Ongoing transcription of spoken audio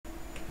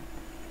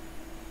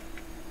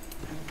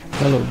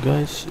Hello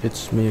guys,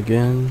 it's me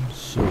again.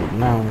 So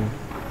now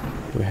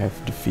we have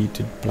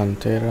defeated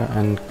Plantera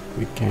and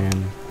we can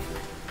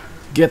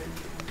get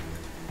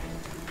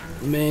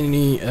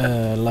many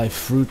life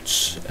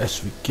fruits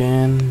as we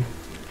can.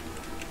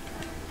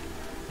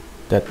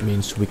 That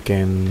means we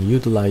can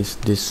utilize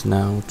this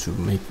now to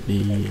make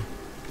the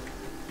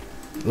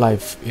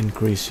life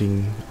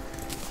increasing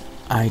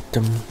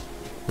item,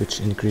 which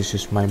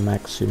increases my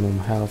maximum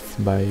health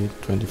by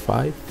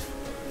 25.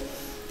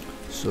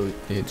 So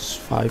it's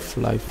 5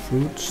 life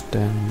fruits,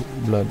 10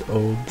 blood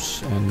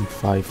orbs, and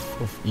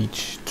 5 of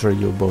each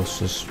trio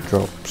bosses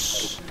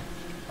drops.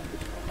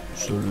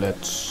 So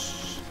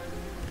let's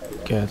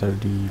gather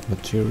the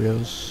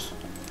materials.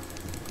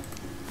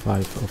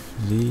 5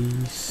 of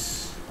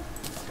these.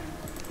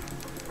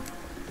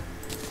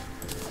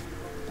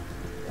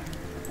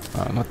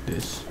 Not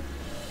this.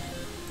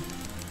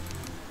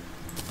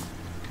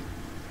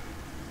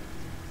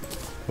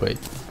 Wait.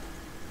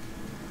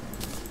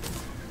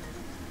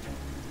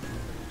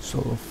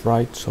 Soul of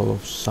Right, Soul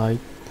of Sight,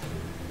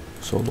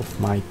 Soul of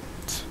Might.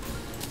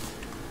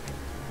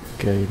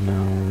 Okay,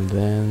 now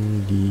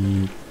then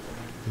the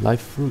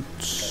life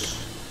fruits.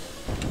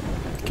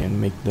 I can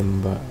make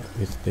them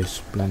with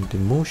this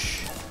planting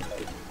mush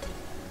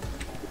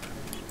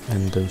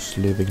and those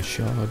living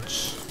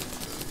shards.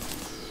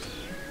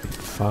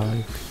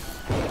 5.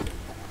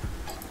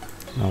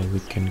 Now we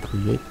can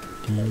create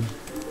the...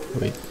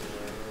 wait.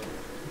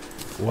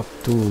 What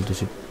tool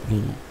does it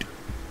need?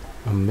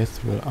 A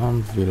mithril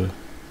anvil.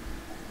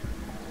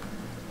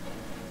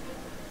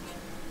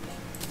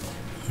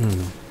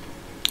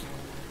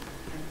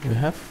 We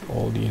have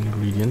all the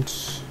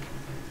ingredients,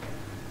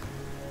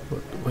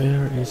 but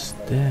where is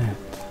that?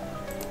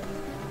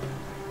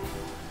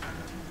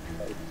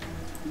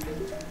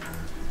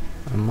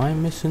 Am I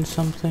missing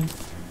something?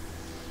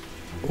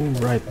 Oh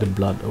right, the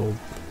blood orb.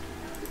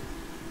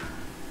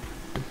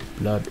 The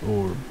blood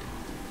orb.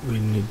 We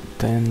need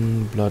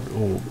 10 blood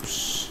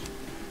orbs.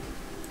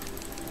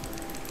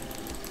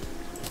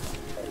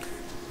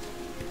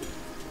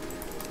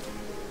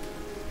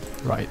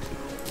 Right.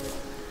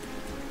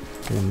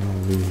 Okay, now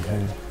we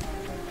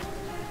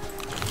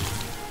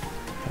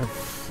have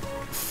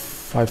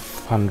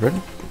 500.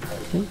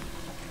 Okay.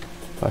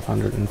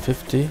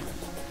 550.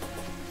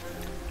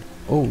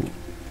 Oh,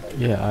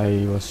 yeah,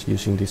 I was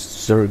using this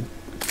Zerg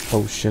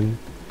potion,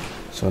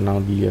 so now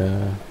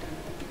the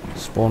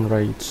spawn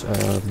rates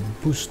are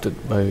boosted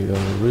by a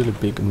really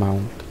big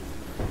amount.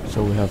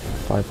 So we have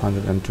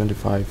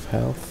 525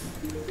 health.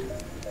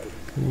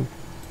 Okay.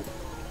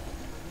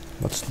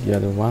 What's the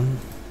other one?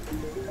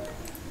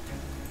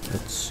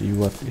 Let's see,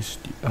 what is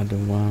the other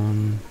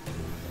one?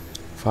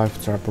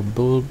 5 trapper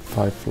bulb,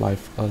 5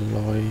 life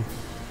alloy,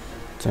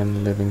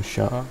 10 living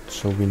shard.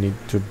 So we need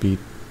to beat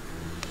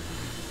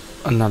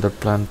another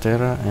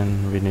Plantera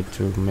and we need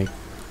to make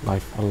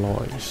life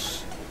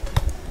alloys.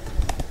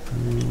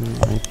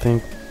 I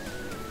think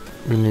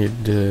we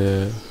need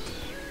the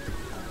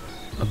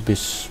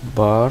abyss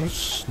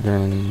bars,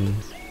 then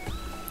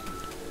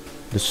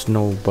the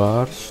snow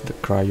bars, the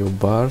cryo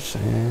bars,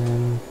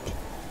 and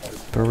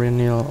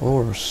perennial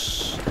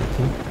ores. I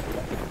think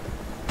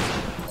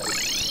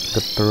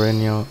the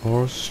perennial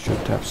ores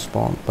should have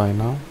spawned by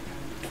now.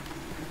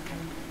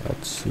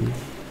 Let's see.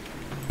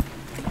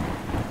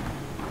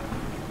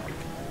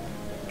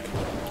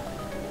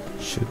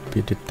 Should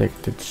be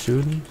detected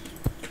soon.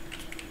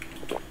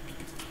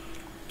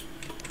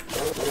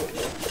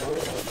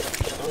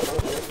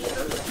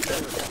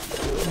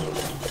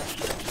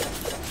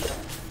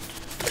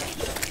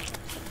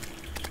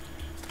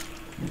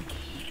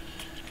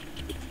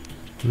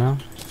 No.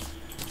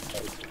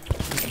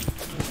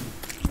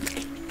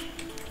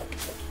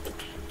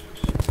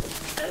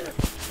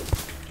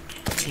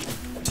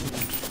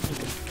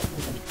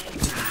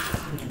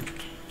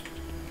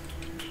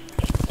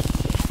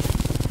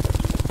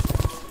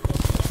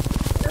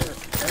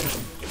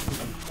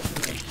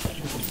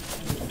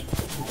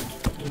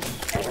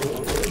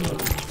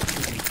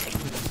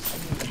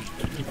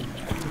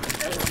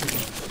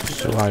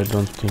 So I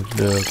don't think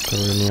the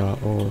perennial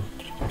ore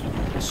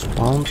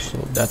spawned, so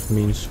that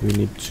means we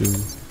need to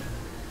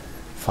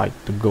fight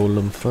the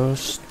golem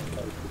first.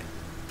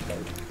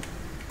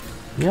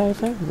 Yeah, I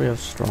think we are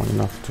strong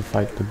enough to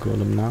fight the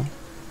golem now,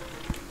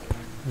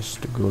 because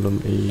the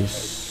golem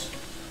is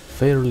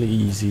fairly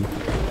easy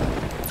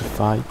to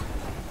fight.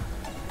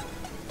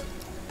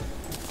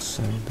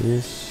 So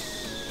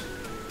this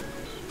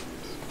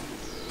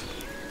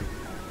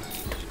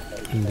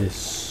and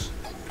this.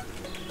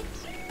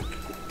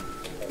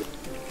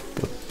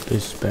 Put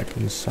this back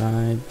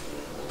inside.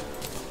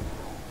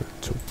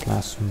 To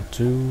plasma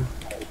 2.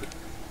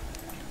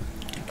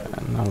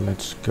 And now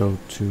let's go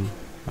to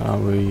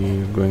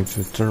we're going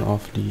to turn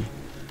off the...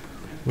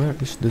 where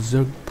is the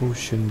Zerg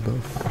potion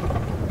buff?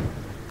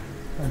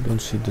 I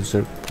don't see the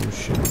Zerg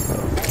potion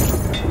buff.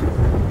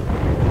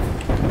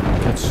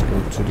 Let's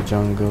go to the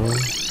jungle.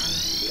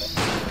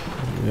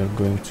 We are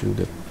going to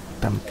the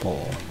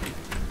temple.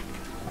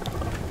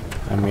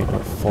 I made a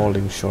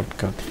falling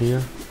shortcut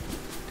here.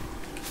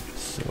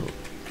 So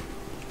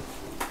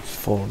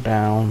fall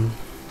down.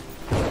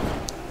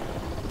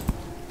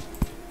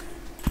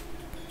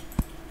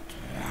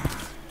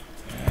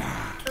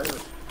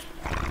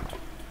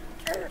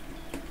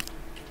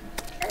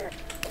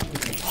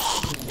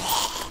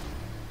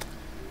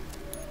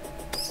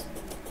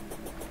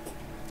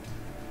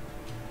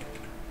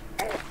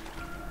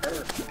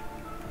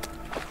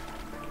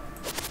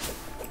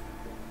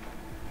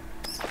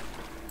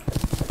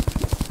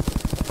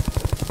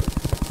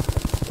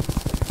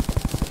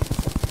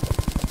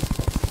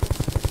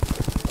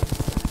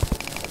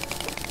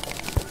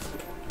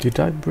 Did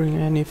I bring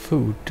any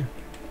food?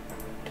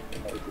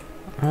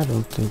 I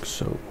don't think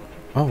so.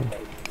 Oh,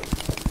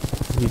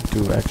 we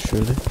do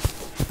actually.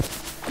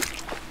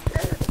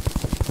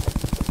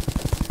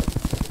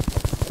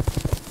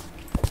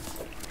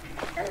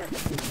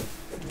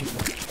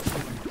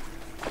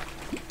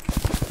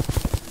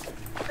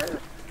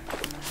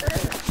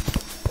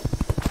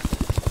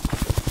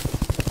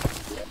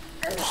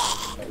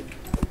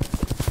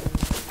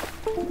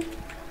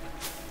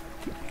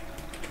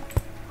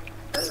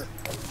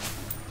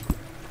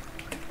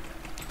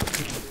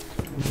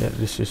 Yeah,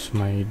 this is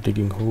my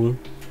digging hole.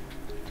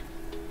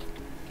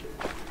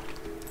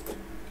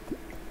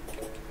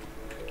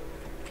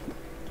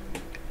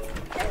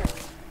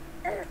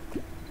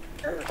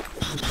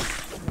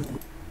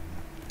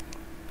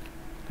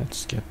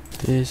 Let's get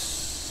this.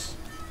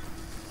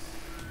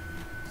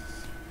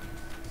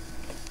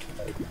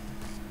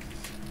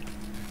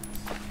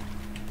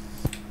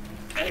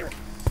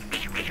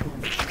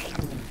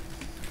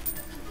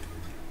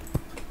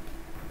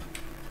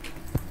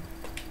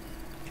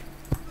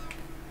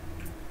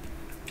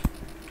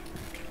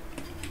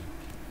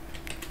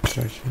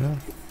 Treasure.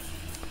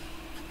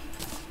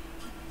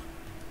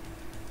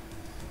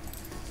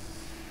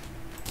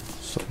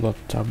 Solar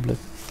tablet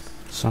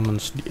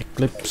summons the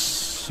eclipse,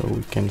 so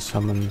we can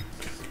summon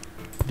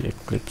the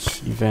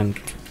eclipse event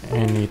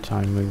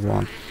anytime we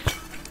want.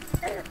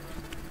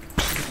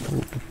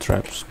 Oh, the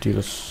traps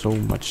deal so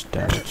much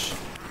damage.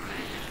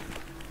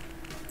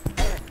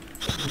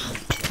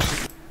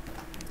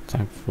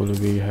 Thankfully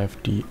we have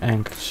the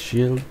anchor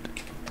shield,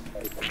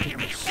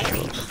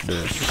 so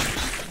there's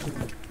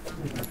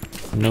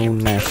no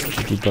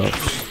nasty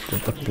debuffs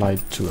that apply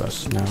to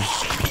us now.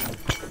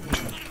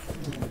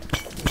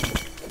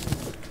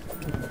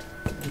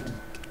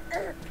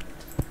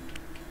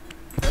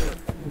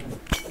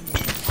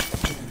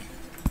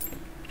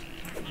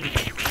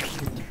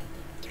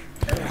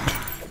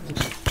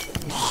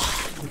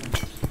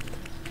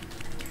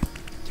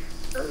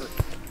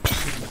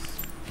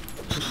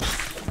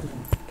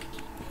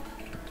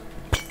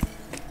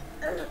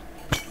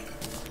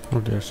 Oh,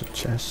 there's a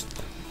chest.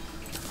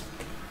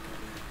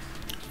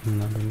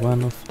 Another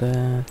one of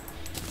that.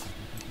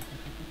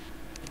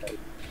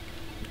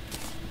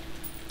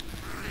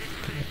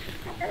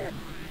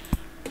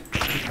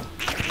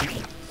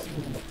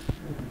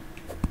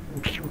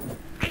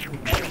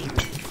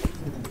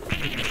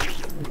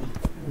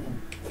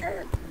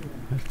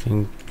 I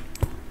think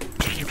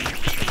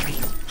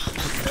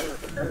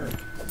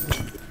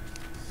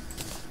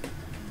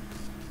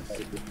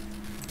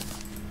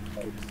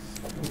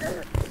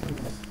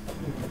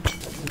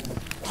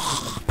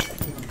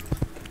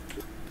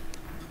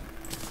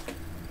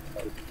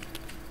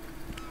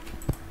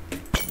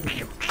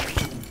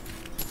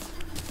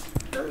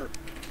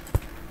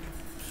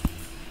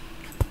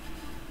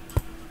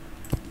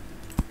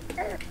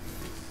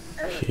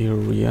here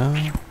we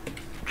are,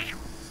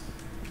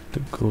 the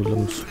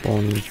golem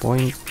spawning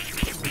point.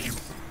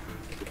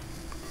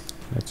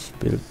 Let's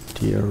build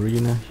the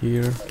arena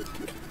here.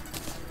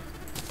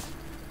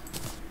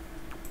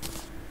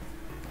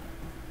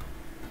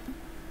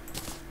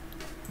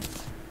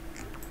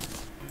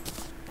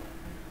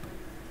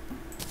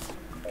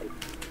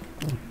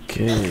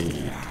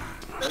 Okay.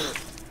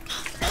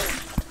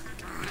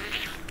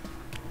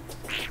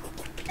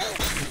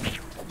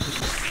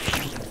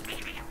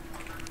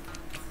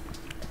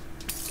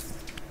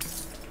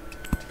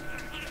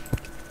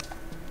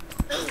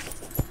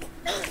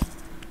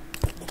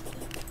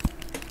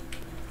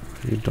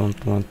 We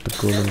don't want the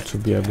golem to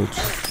be able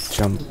to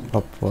jump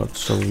upward,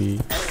 so we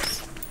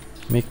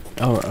make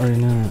our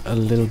arena a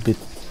little bit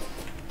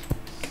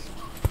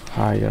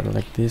higher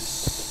like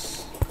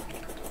this.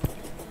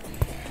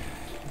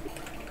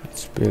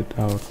 Let's build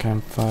our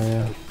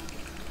campfire.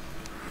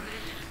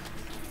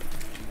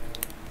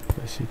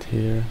 Place it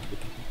here.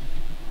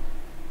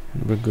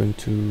 And we're going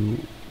to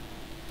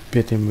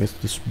hit him with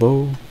this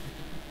bow.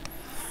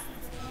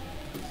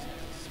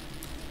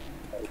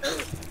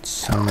 Let's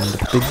summon the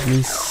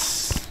pygmies.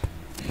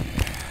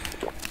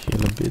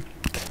 Heal a bit.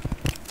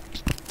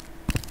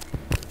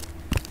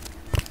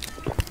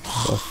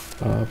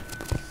 Buff up.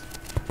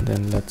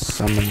 Then let's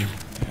summon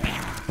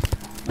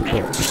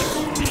horse.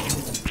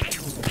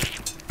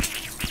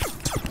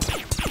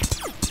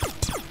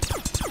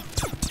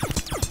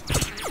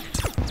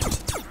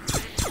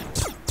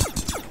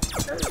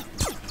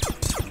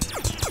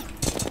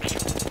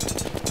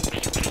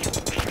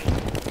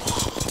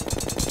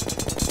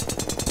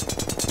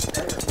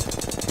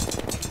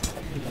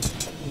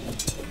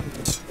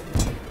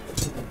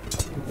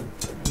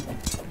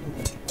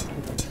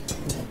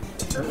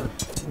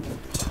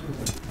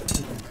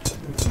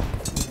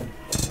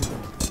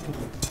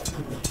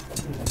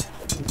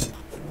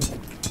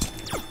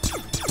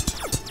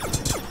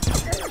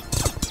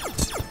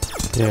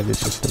 Yeah,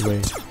 this is the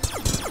way.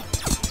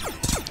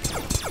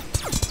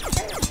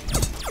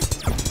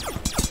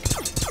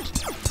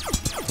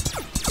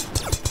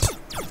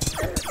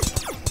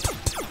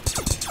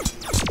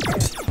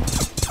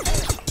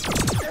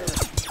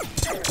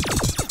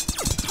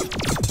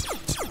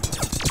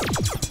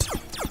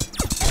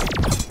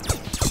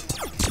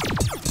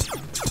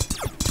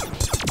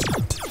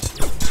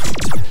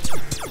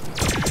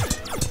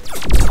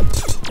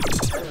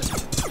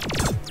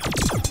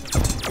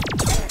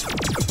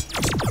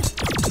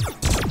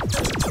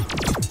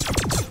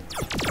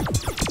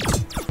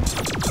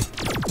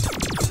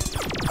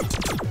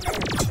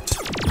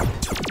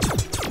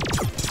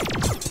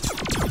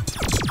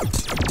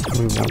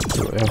 We want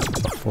to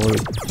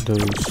avoid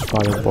those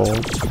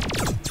fireballs,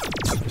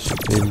 as it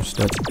seems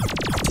that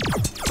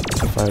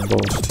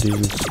fireballs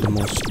deals the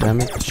most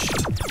damage.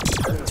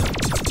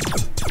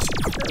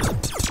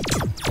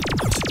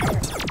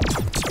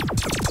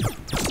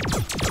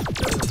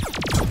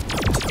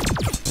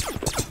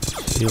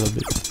 Heal a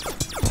bit.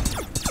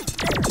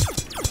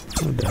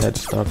 Oh, the head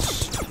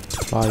starts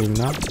flying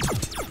now.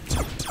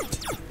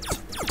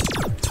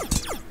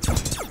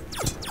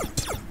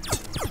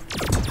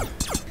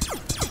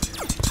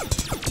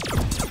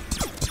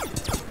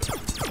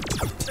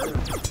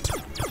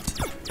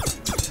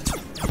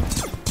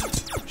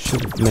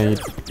 Should have made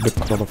the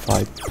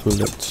qualified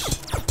bullets.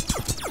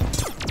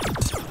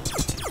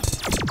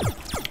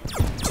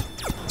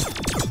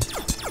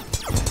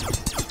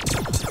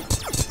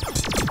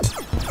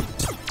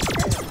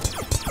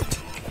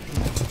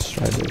 Let's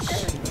try this.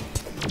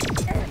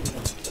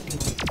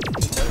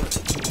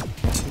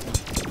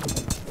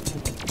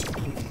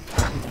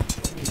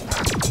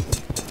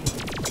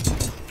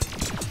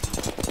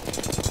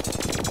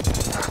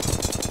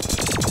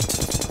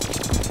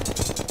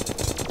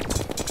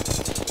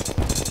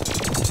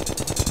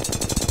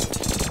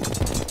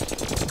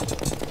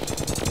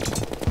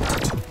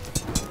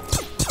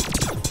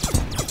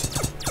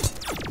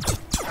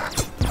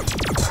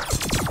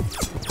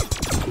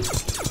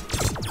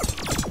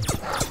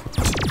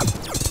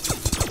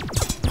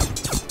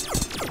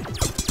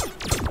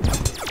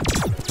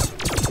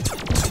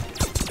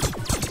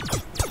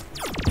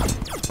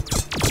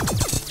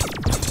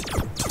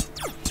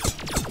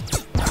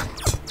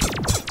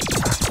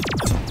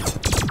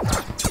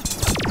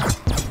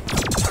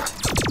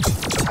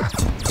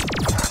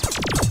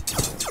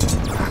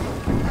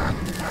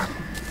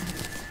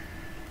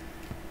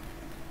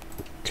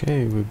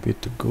 Okay, we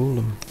beat the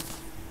golem.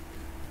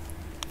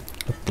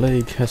 A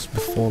plague has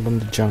befallen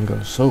the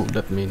jungle, so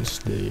that means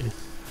the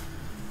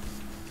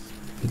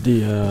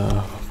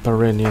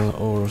perennial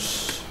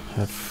ores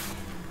have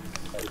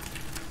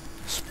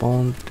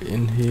spawned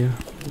in here.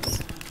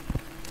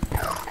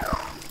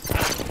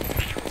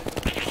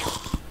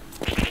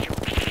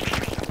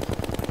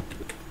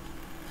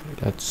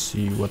 Let's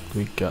see what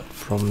we got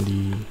from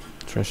the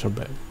treasure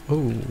bag.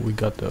 Oh, we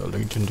got a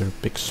legendary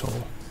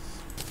pixel,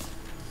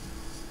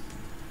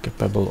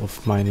 capable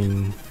of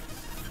mining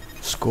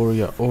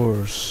scoria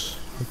ores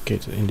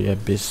located in the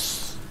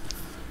abyss.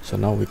 So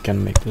now we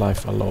can make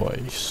life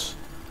alloys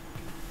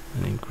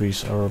and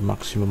increase our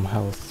maximum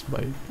health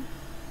by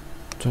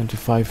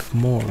 25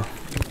 more.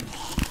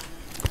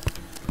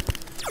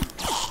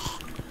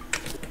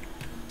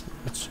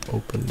 Let's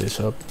open this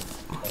up.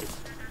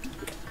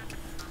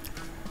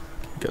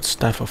 Got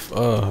staff of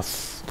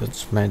earth,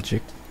 that's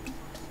magic.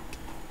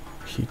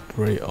 Heat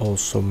ray,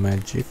 also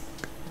magic.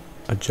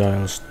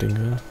 Agile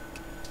stinger.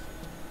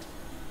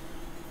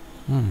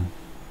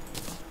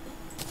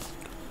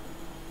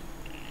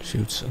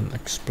 Shoots an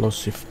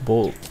explosive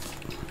bolt.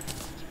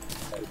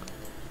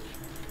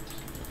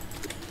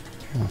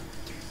 Oh.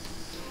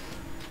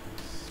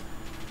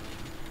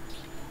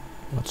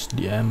 What's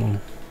the ammo?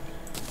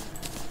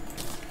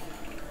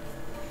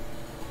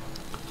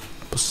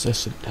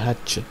 Possessed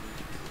hatchet.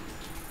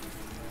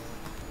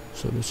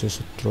 So this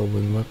is a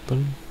throwing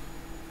weapon.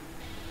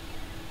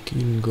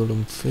 Keen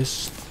golem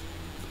fist.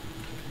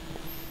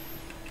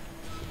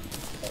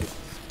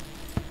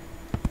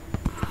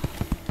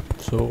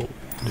 So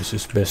this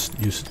is best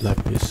used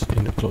like this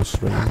in the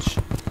close range.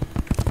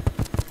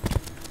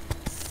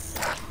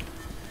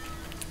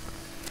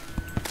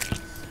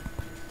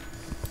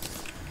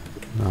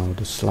 Now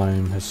the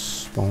slime has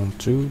spawned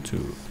too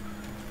to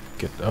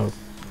get out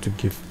to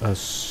give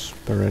us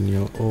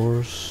perennial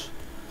ores.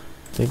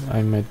 I think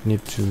I might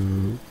need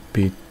to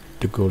beat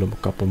the golem a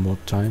couple more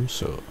times,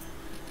 so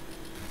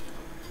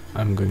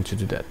I'm going to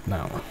do that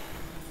now.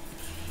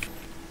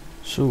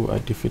 So I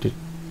defeated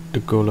the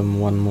golem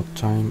one more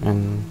time,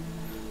 and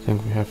I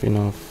think we have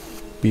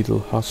enough beetle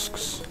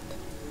husks.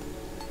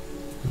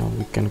 Now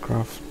we can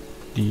craft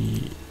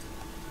the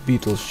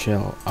beetle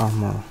shell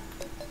armor,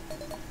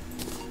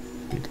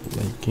 beetle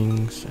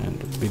leggings, and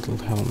the beetle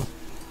helmet.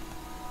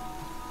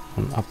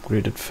 An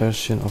upgraded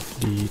version of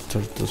the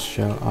turtle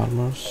shell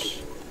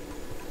armors.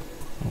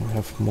 Now we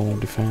have more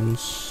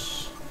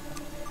defense.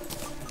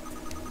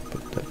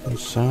 Put that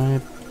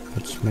inside.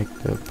 Let's make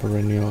the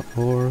perennial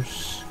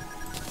ores.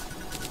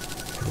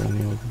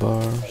 Perennial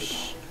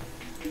bars.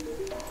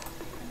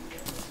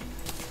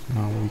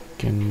 Now we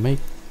can make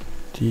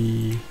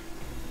the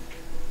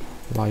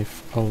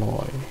life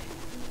alloy.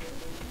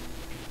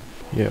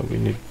 Yeah, we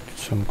need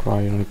some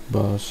cryonic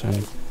bars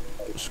and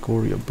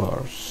scoria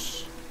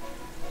bars.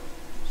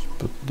 Let's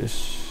put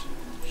this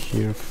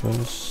here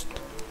first.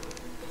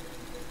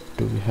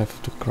 Do we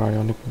have the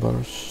cryonic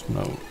bars?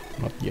 No,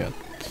 not yet.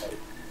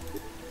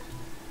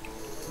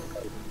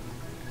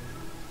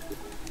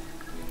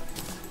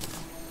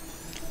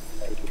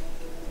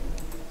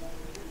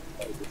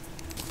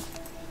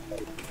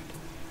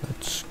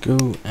 Let's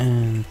go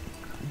and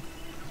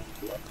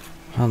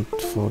hunt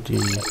for the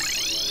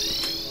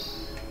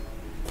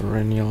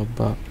perennial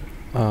bar,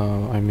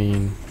 I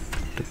mean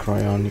the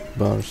cryonic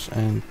bars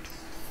and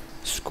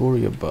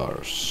scoria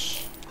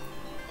bars.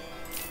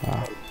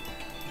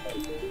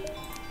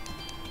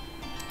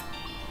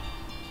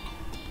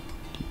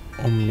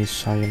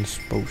 Omniscience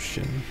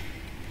potion.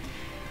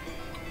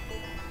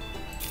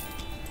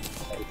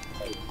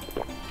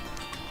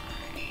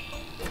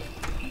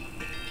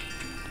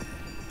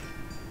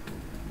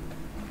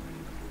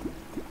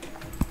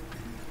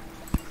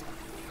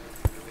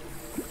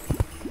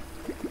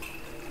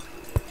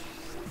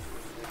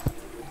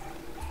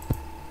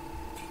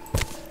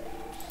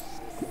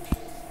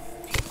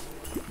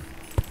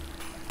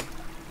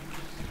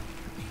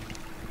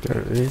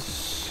 There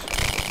is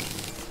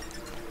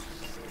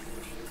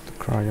the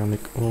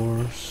cryonic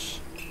ores,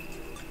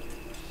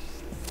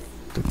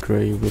 the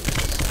grey with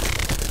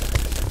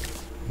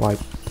white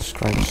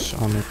stripes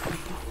on it.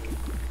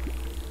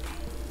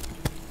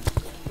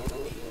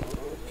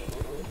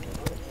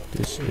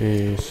 This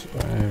is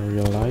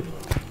aerialite.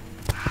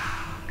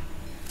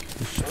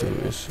 This too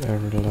is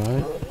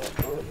aerialite.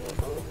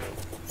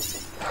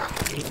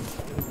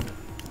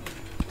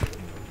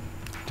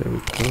 There we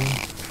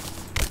go.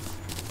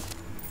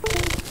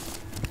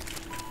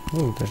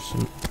 Oh, there's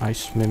an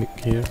ice mimic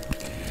here.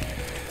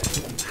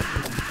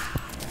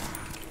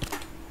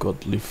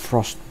 Godly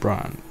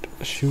Frostbrand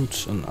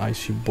shoots an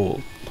icy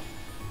bolt.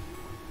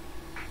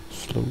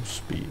 Slow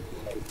speed.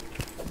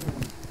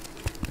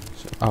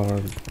 So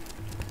our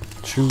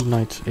true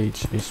Knight's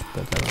Age is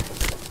better.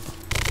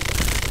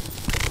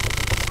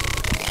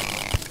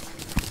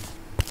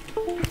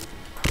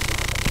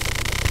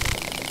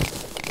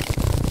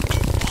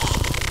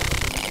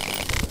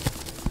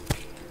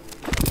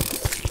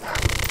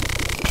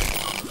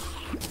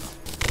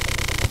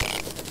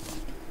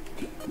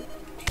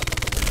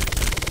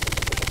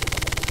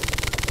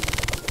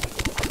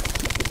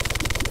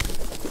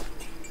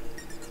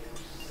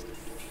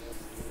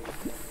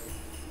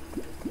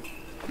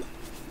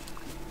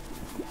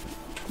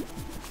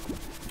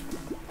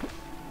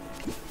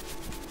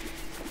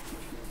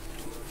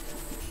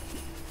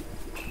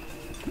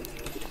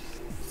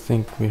 I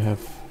think we have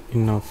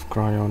enough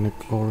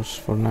cryonic ores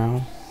for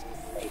now.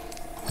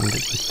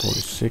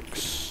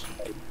 146.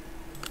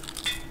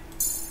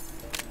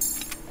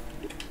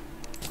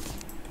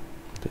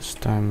 This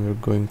time we're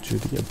going to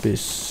the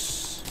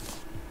abyss.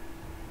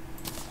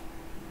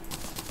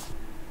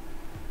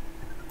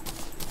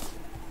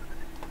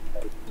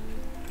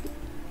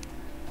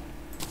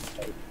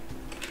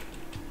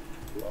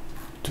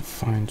 To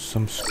find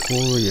some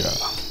scoria.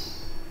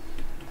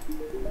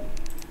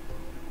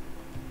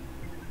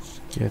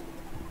 Get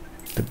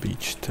the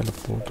beach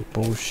teleporter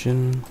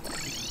potion.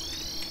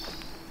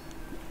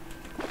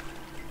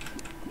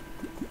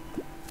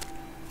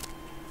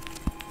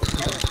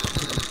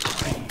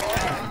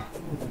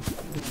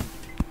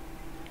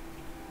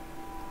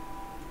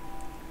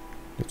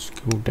 Let's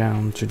go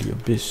down to the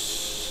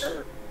abyss.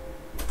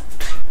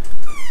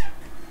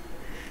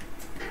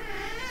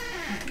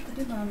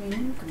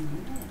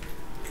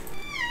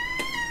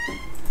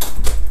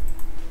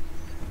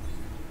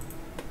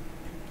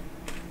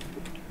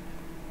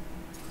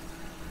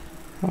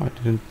 Oh, I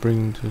didn't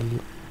bring the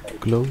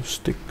glow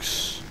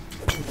sticks.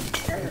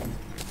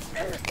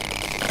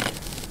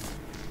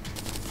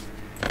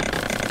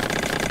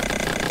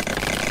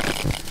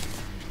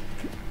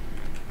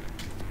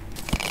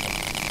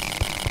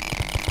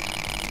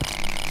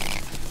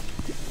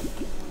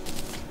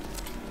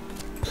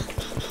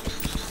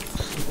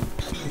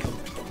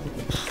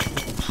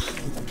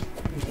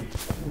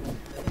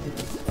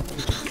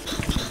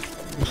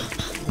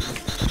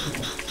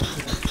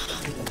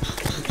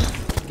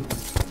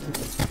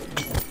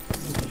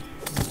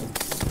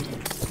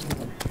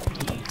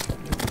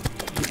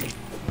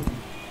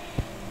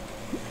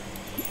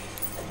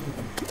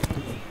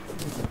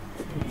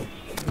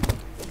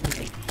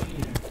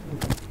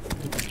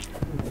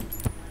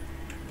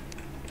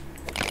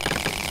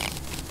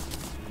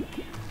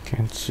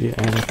 Can't see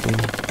anything.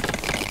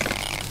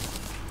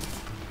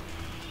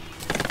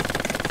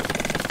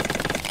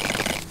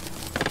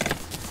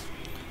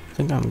 I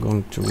think I'm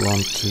going to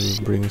want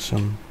to bring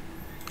some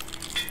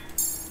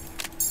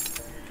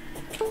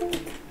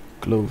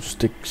glow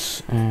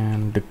sticks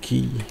and the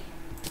key.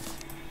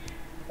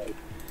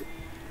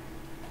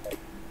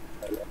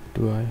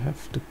 Do I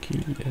have the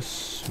key?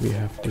 Yes, we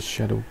have the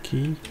shadow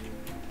key.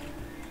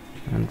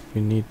 And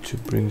we need to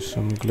bring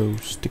some glow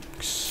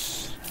sticks.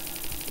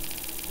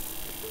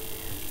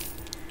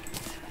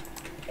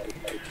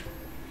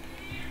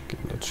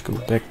 go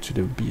back to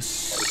the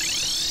abyss.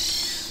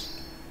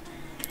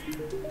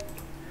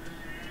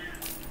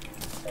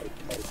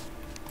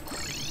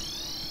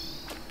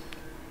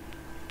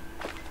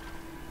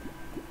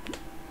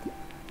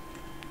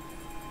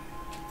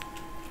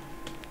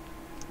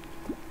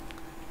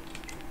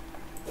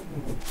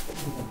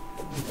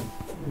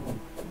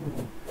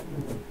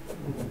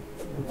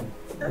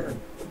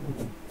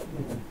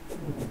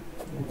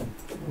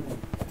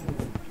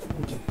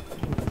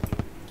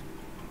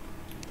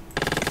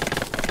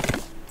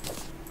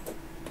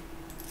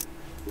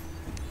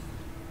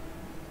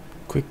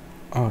 Quick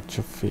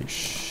archer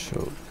fish,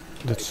 so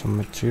that's some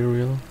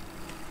material.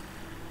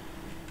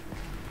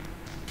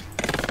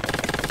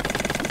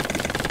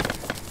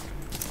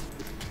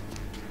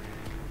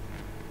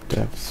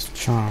 Depth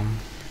charm.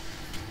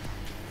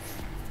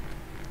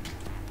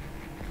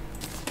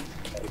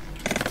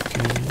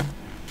 Okay.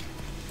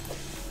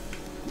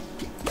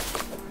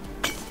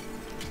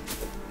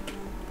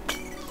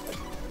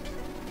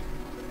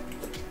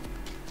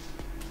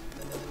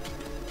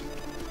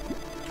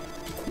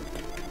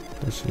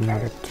 There's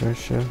another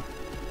treasure.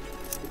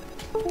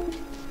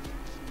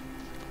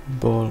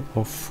 Ball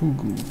of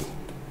fugu.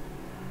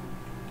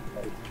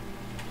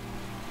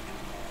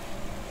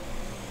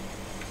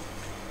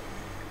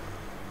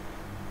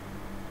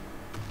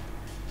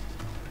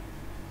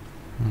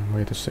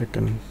 Wait a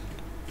second.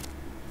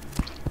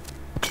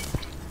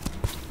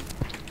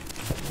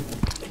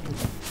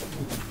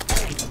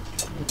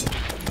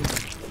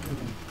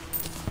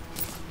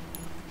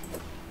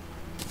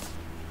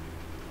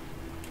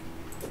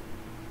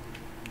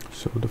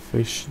 So the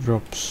fish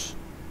drops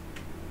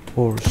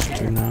ores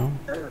to now.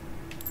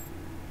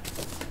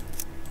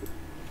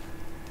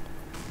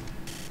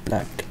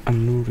 Black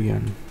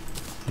Anurian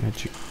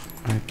magic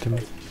item.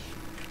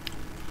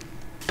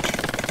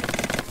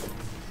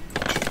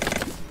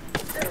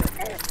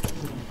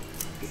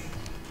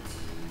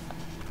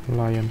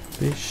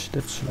 Lionfish,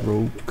 that's a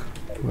rogue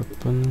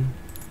weapon.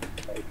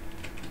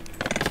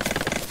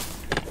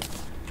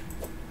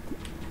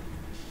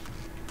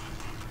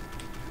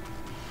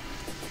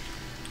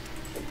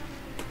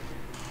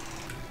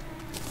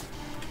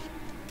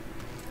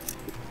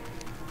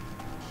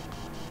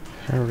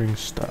 Herring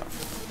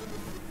stuff,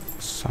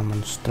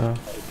 salmon stuff.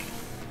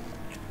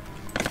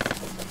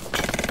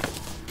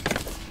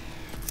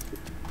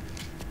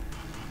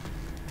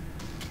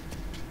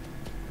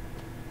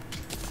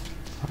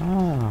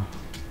 Ah.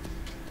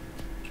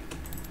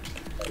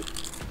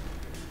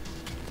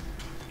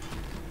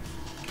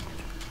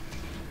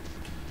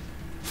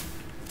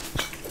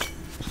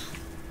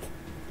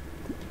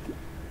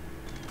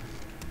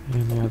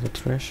 Any other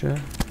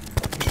treasure?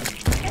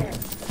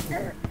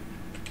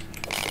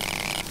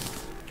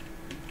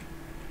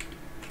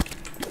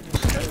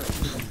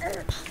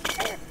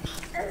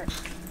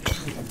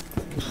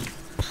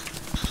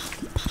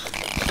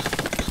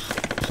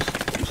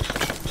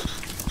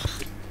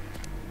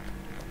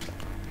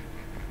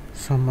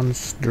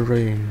 Summons the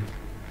rain.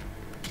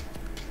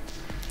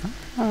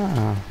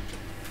 Ah.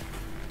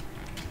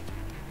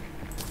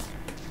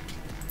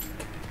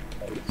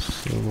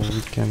 So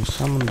we can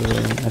summon the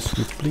rain as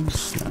we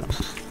please now.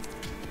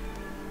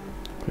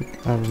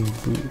 Quick iron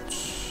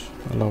boots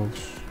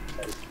allows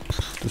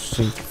to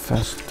sink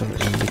faster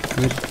in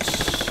liquids.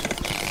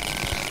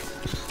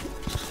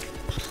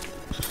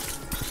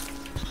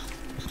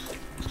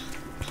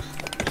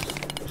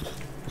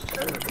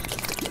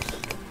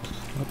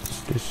 What's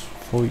this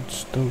void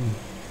stone?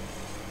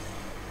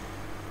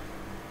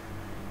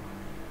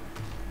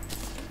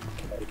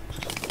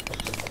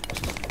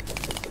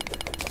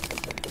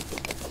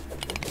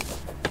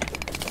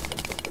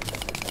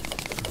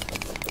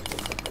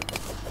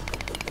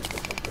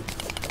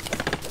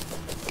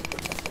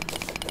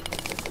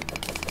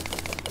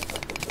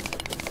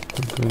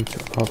 I'm going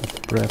to out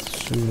of breath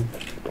soon.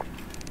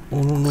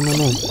 Oh no no no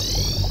no!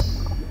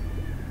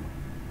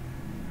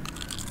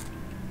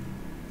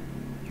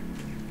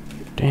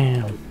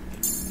 Damn!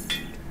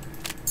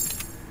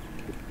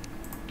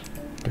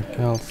 The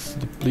health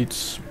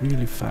depletes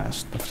really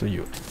fast after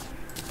you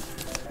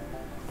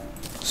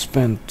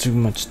spend too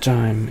much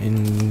time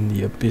in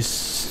the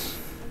abyss.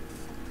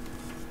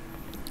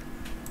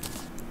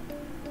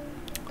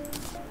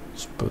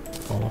 Let's put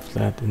all of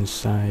that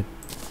inside.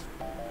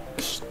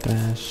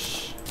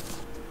 Stash.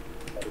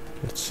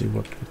 Let's see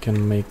what we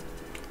can make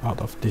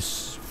out of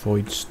these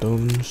void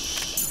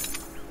stones.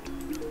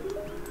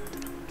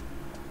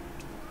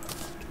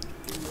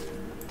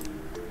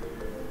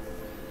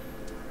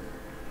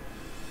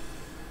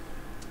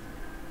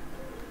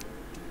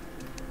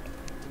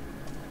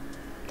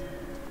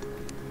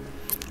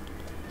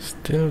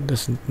 Still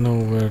doesn't know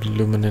where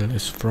Luminil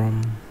is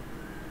from.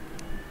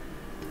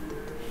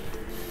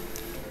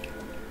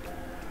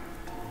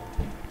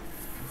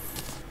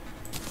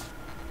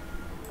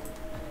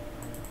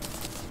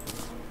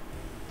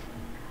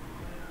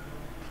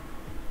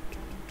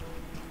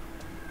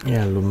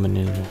 Yeah,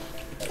 Luminil.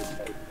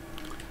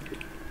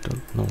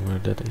 Don't know where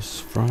that is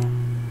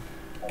from.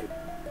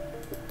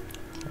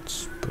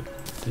 Let's put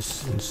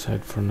this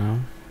inside for now.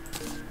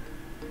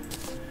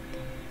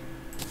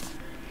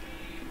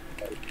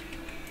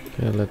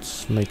 Okay,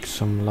 let's make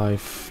some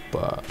life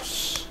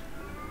bars.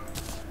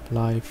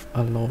 Life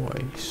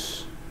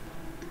alloys.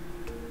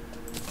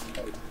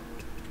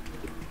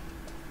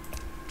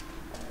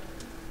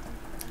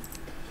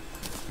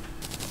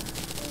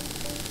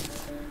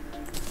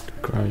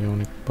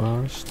 Cryonic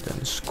bars,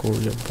 then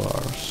scoria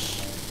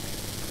bars.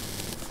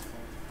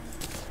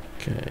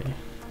 Okay.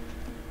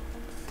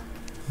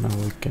 Now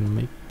we can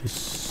make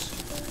this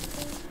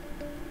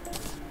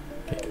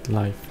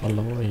life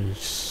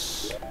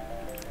alloys.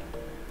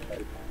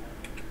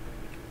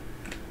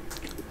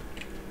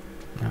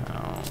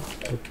 Now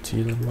the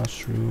teal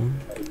mushroom.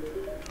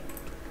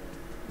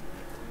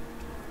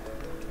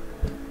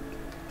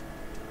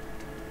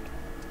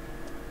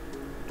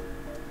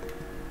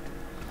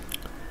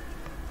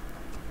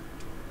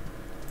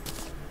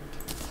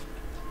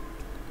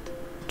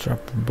 Trap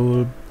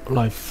bulb,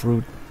 life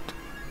fruit,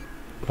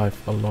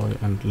 life alloy,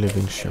 and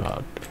living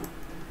shard.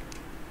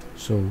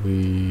 So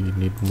we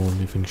need more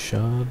living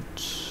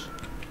shards,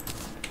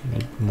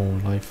 need more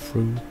life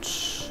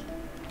fruits.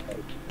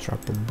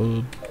 Trapper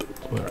bulb,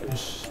 where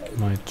is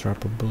my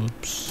trapper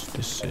bulbs?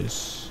 This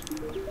is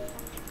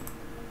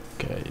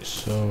okay.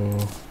 So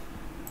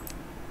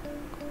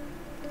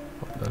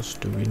what else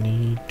do we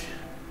need?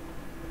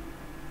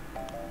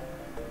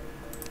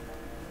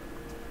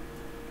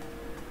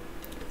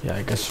 Yeah,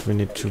 I guess we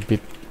need to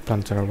beat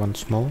Plantera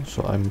once more,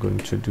 so I'm going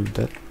to do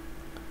that.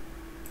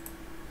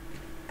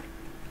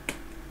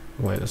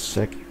 Wait a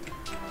sec.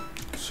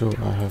 So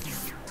I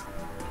have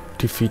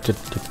defeated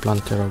the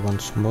Plantera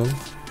once more.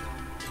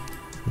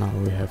 Now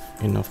we have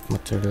enough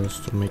materials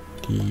to make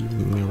the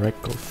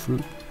miracle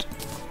fruit.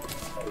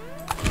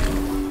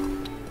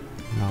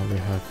 Now we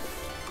have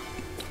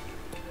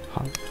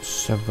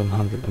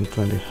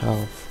 720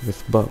 health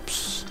with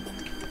bulbs.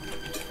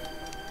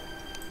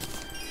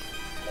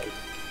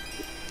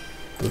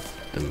 Put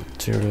the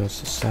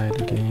materials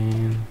aside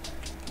again.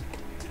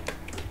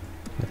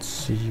 Let's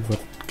see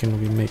what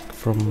can we make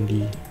from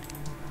the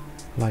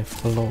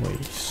life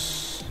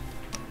alloys.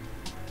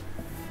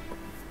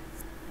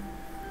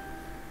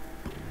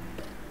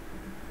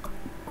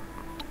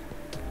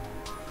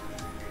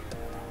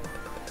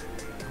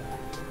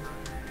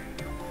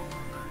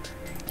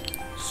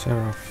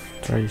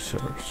 Seraph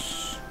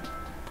tracers.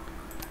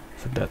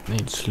 So that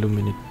needs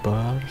luminate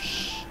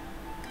bars.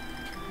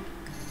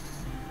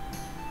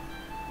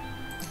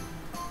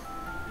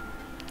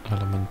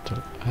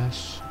 Elemental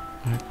S,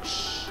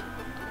 X.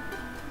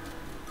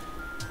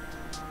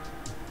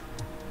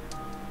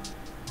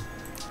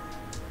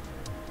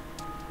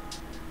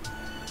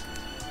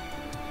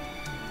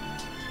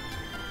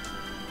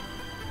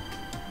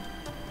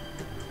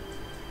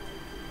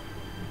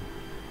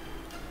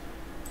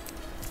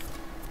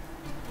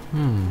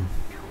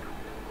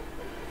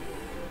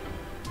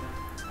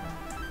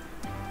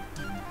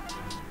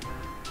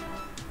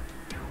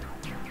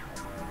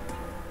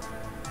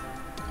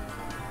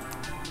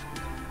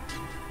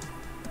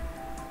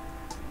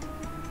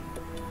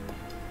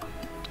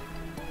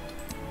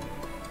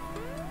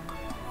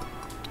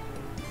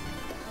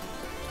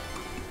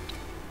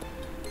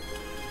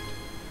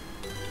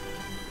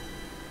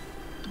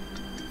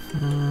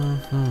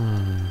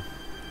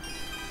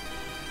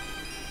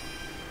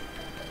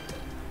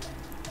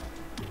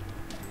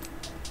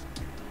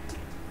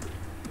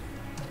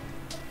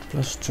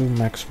 +2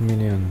 max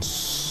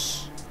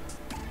minions.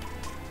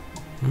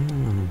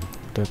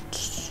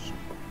 That's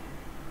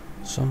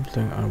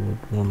something I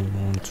would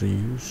want to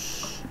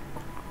use.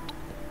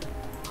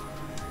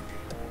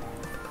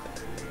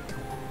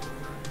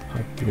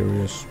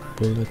 Hyperius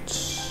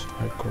bullets,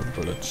 micro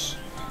bullets.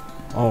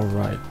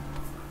 Alright.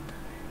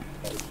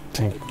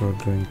 Think we're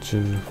going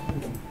to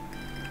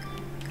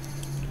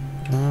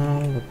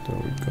what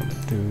are we gonna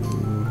do?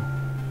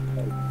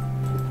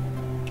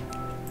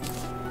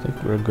 I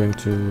think we're going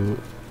to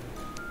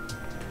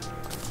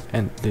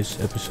end this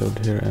episode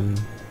here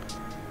and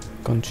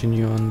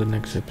continue on the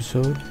next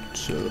episode.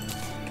 So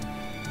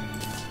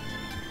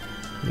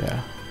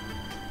yeah,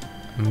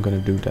 I'm gonna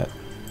do that.